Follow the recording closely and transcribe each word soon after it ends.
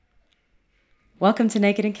Welcome to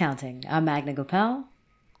Naked and Counting. I'm Magna Gopal.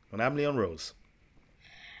 And I'm Leon Rose.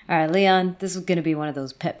 All right, Leon, this is going to be one of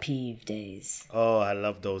those pet peeve days. Oh, I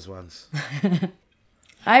love those ones.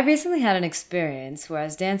 I recently had an experience where I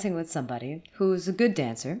was dancing with somebody who's a good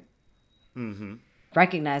dancer,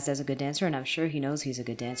 recognized as a good dancer, and I'm sure he knows he's a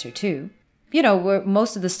good dancer too. You know,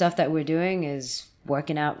 most of the stuff that we're doing is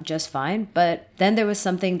working out just fine, but then there was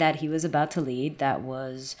something that he was about to lead that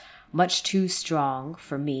was much too strong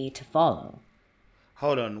for me to follow.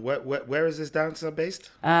 Hold on, where is this dancer based?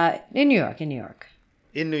 In New York, in New York.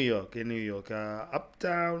 In New York.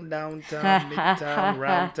 Uptown, downtown, midtown,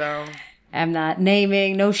 round town. I'm not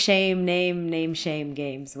naming, no shame, name, shame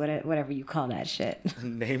games, whatever you call that shit.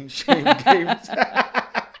 Name, shame games.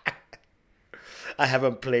 I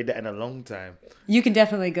haven't played that in a long time. You can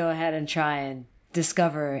definitely go ahead and try and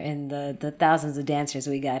discover in the thousands of dancers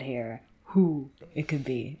we got here who it could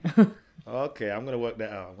be. Okay, I'm going to work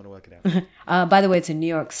that out. I'm going to work it out. By the way, it's in New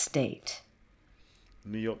York State.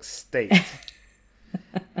 New York State.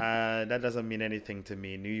 That doesn't mean anything to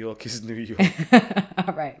me. New York is New York.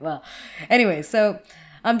 All right. Well, anyway, so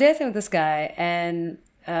I'm dancing with this guy, and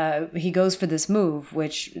he goes for this move,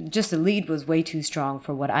 which just the lead was way too strong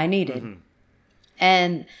for what I needed. Mm-hmm.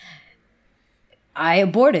 And I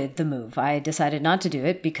aborted the move. I decided not to do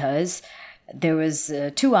it because there was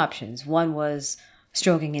two options. One was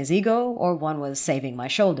stroking his ego, or one was saving my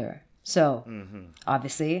shoulder. So,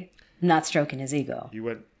 obviously, not stroking his ego. You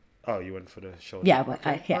went for the shoulder. Yeah, but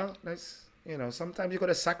okay. Well, that's, sometimes you got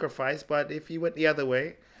to sacrifice, but if you went the other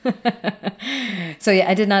way. So, yeah,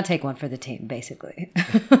 I did not take one for the team, basically.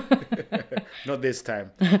 Not this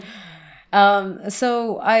time.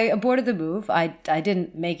 So I aborted the move. I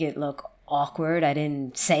didn't make it look awkward. I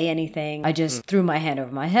didn't say anything. I just threw my hand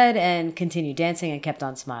over my head and continued dancing and kept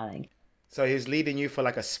on smiling. So he was leading you for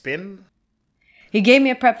like a spin? He gave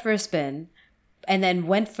me a prep for a spin and then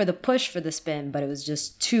went for the push for the spin, but it was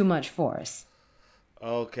just too much force.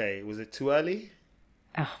 Okay. Was it too early?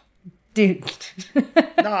 Oh, dude.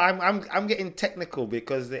 No, I'm getting technical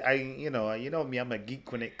because you know me, I'm a geek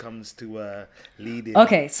when it comes to leading.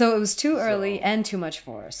 Okay, so it was too early and too much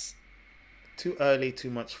force. Too early,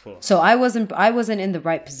 too much force. So I wasn't in the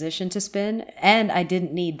right position to spin, and I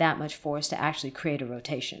didn't need that much force to actually create a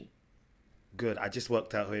rotation. Good. I just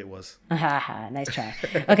worked out who it was. Nice try.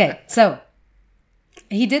 Okay, so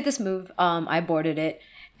he did this move. I boarded it,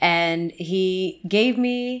 and he gave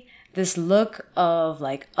me this look of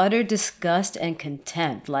like utter disgust and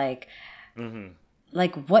contempt. Like,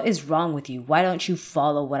 what is wrong with you? Why don't you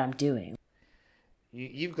follow what I'm doing?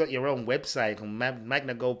 You've got your own website on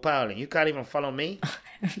Magna Gopal, and you can't even follow me.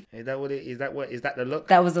 Is that the look?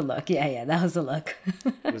 That was the look. Yeah, that was the look.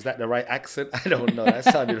 Was that the right accent? I don't know. That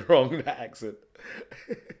sounded wrong. That accent.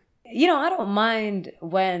 I don't mind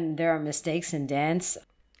when there are mistakes in dance.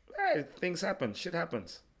 Yeah, things happen. Shit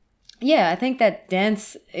happens. Yeah, I think that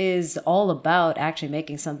dance is all about actually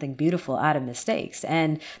making something beautiful out of mistakes.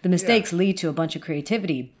 And the mistakes lead to a bunch of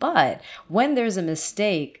creativity. But when there's a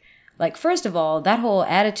mistake, like, first of all, that whole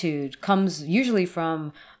attitude comes usually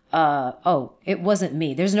from, it wasn't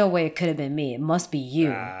me. There's no way it could have been me. It must be you.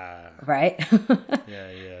 Right?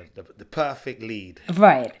 Yeah. The perfect lead.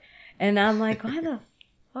 Right. And I'm like, why the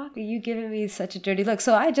fuck are you giving me such a dirty look?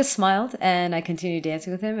 So I just smiled and I continued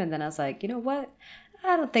dancing with him. And then I was like, you know what?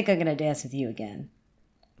 I don't think I'm going to dance with you again.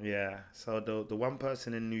 Yeah. So the one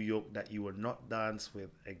person in New York that you will not dance with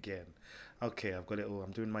again. Okay, I've got it all. I'm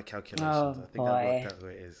doing my calculations. Oh, I think boy. I've worked out who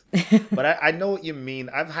it is. But I know what you mean.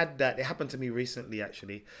 I've had that. It happened to me recently,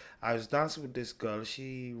 actually. I was dancing with this girl.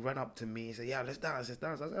 She ran up to me and said, yeah, let's dance.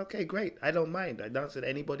 I was like, okay, great. I don't mind. I dance with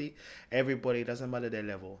anybody, everybody. It doesn't matter their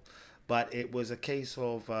level. But it was a case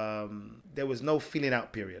of there was no feeling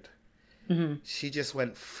out period. Mm-hmm. She just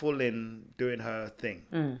went full in doing her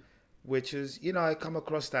thing, which is, I come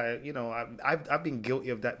across that, I've been guilty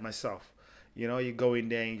of that myself. You go in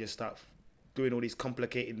there and you just start doing all these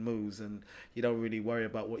complicated moves and you don't really worry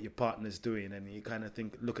about what your partner's doing and you kind of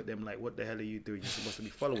look at them like, what the hell are you doing? You're supposed to be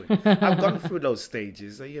following. I've gone through those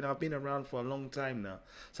stages. I've been around for a long time now.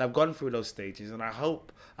 So I've gone through those stages and I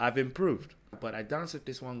hope I've improved. But I danced with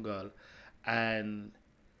this one girl and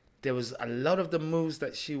there was a lot of the moves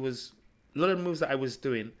that I was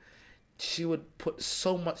doing, she would put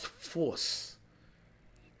so much force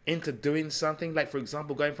into doing something. Like, for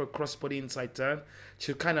example, going for a crossbody inside turn,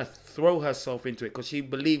 she'd kind of throw herself into it because she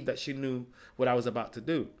believed that she knew what I was about to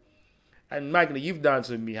do. And Magna, you've danced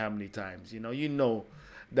with me how many times? You know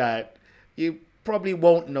that you probably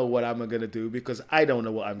won't know what I'm going to do because I don't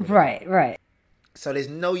know what I'm going to do. Right. So there's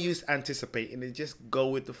no use anticipating it. Just go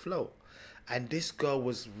with the flow. And this girl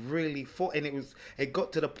was really and it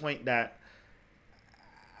got to the point that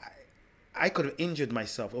I could have injured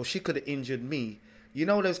myself, or she could have injured me. You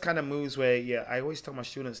know those kind of moves where, yeah, I always tell my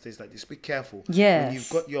students this, like, just be careful when you've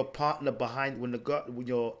Yes. got your partner behind, when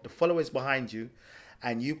the follower's behind you,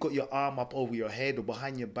 and you've got your arm up over your head or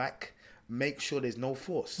behind your back. Make sure there's no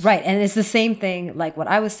force. Right, and it's the same thing like what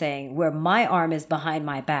I was saying, where my arm is behind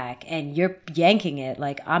my back and you're yanking it.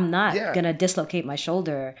 Like I'm not Yeah, gonna dislocate my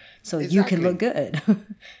shoulder so you can look exactly. good.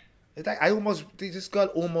 It's like this girl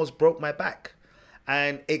almost broke my back.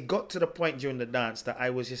 And it got to the point during the dance that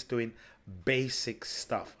I was just doing basic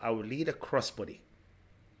stuff. I would lead a crossbody.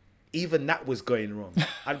 Even that was going wrong.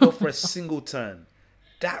 I'd go for a single turn.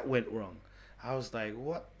 That went wrong. I was like,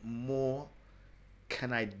 what more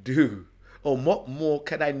can I do? Or what more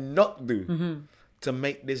can I not do Hmm. to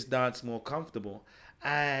make this dance more comfortable?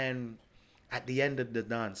 And at the end of the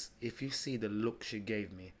dance, if you see the look she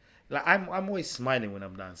gave me, like I'm always smiling when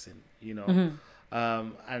I'm dancing, you know. Hmm.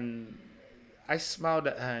 And I smiled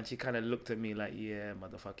at her and she kind of looked at me like, yeah,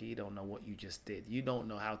 motherfucker, you don't know what you just did. You don't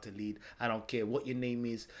know how to lead. I don't care what your name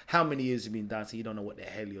is, how many years you've been dancing, you don't know what the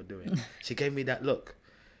hell you're doing. She gave me that look.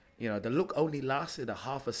 You know, the look only lasted a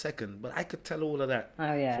half a second, but I could tell all of that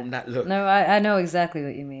Oh yeah. from that look. No, I know exactly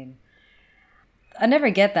what you mean. I never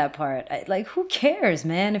get that part. Like, who cares,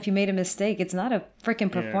 man, if you made a mistake? It's not a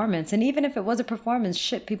freaking Yeah. performance. And even if it was a performance,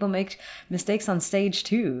 shit, people make mistakes on stage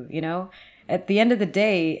too, you know? At the end of the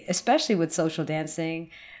day, especially with social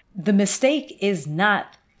dancing, the mistake is not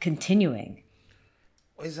continuing.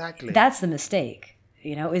 Exactly. That's the mistake,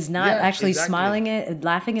 is not Yeah, actually exactly. smiling it,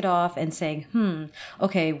 laughing it off, and saying,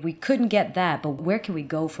 okay, we couldn't get that, but where can we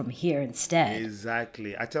go from here instead?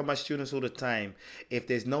 Exactly. I tell my students all the time, if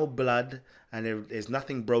there's no blood and there's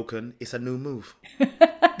nothing broken, it's a new move.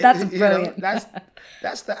 That's You know, brilliant.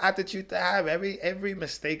 that's the attitude to have. Every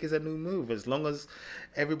mistake is a new move as long as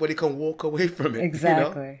everybody can walk away from it, you know?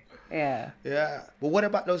 Exactly. Yeah. Yeah. But what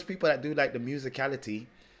about those people that do like the musicality,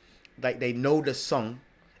 like they know the song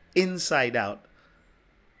inside out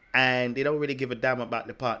and they don't really give a damn about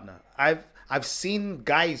the partner? I've seen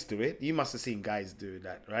guys do it. You must have seen guys do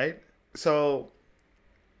that, right? So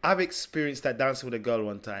I've experienced that dancing with a girl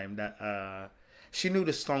one time that she knew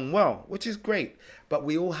the song well, which is great, but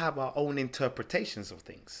we all have our own interpretations of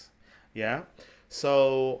things. Yeah.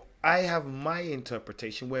 So I have my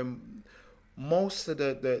interpretation where most of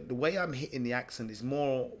the way I'm hitting the accent is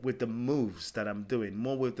more with the moves that I'm doing,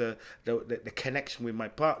 more with the connection with my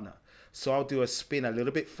partner. So I'll do a spin a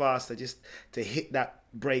little bit faster just to hit that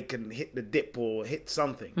break and hit the dip or hit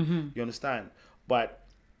something. Hmm. You understand? But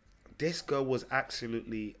this girl was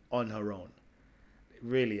absolutely on her own.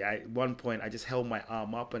 Really, at one point I just held my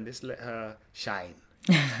arm up and just let her shine.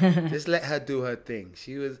 Just let her do her thing.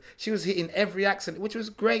 She was hitting every accent, which was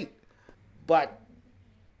great. But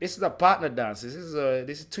this is a partner dance. This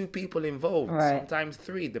is two people involved, Right. sometimes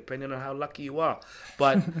three, depending on how lucky you are.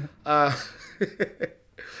 But uh,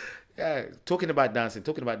 yeah, talking about dancing.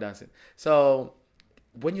 So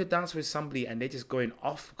when you dance with somebody and they're just going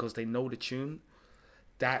off because they know the tune,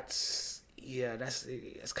 that's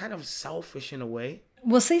it's kind of selfish in a way.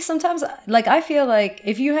 Well, see, sometimes, like, I feel like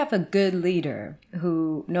if you have a good leader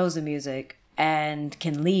who knows the music and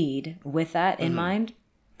can lead with that in Hmm. mind,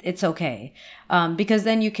 it's okay. Because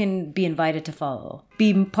then you can be invited to follow,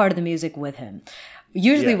 be part of the music with him.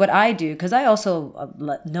 Usually, Yeah, what I do, because I also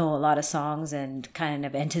know a lot of songs and kind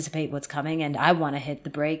of anticipate what's coming, and I want to hit the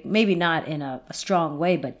break, maybe not in a strong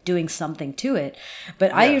way, but doing something to it.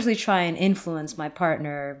 But I yeah. usually try and influence my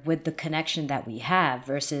partner with the connection that we have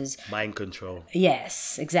versus. Mind control.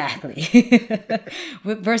 Yes, exactly.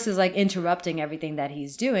 Versus like interrupting everything that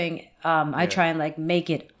he's doing, I Yeah, try and like make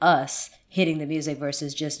it us hitting the music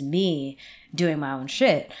versus just me doing my own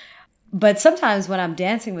shit. But sometimes when I'm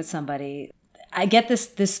dancing with somebody, I get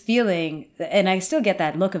this feeling, and I still get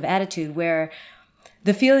that look of attitude where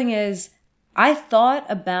the feeling is, I thought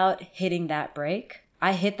about hitting that break.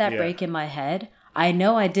 I hit that yeah. break in my head. I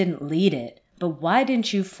know I didn't lead it, but why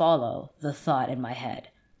didn't you follow the thought in my head?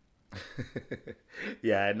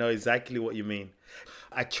 Yeah, I know exactly what you mean.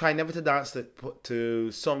 I try never to dance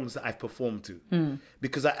to songs that I've performed to Hmm.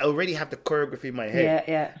 because I already have the choreography in my head.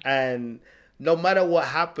 Yeah, yeah. And no matter what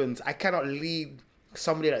happens, I cannot lead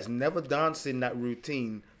somebody that's never danced in that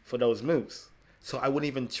routine for those moves. So I wouldn't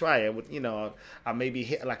even try. I would, I maybe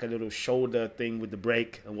hit like a little shoulder thing with the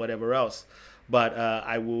break and whatever else. But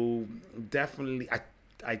I will definitely,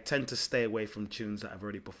 I tend to stay away from tunes that I've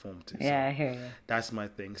already performed to. Yeah, So I hear you. that's my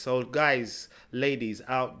thing. So guys, ladies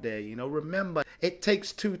out there, remember it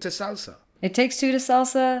takes two to salsa. It takes two to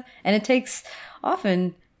salsa, and it takes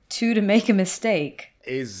often two to make a mistake.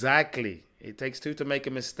 Exactly. It takes two to make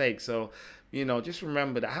a mistake. So Just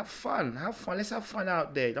remember that. Have fun. Have fun. Let's have fun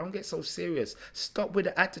out there. Don't get so serious. Stop with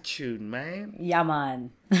the attitude, man. Yeah,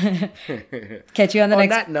 man. Catch you on the On next.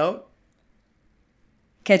 that note,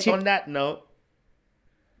 Catch you. on that note,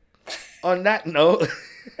 on that note,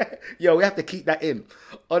 yo, we have to keep that in.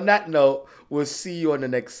 On that note, we'll see you on the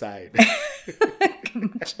next side.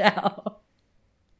 Ciao.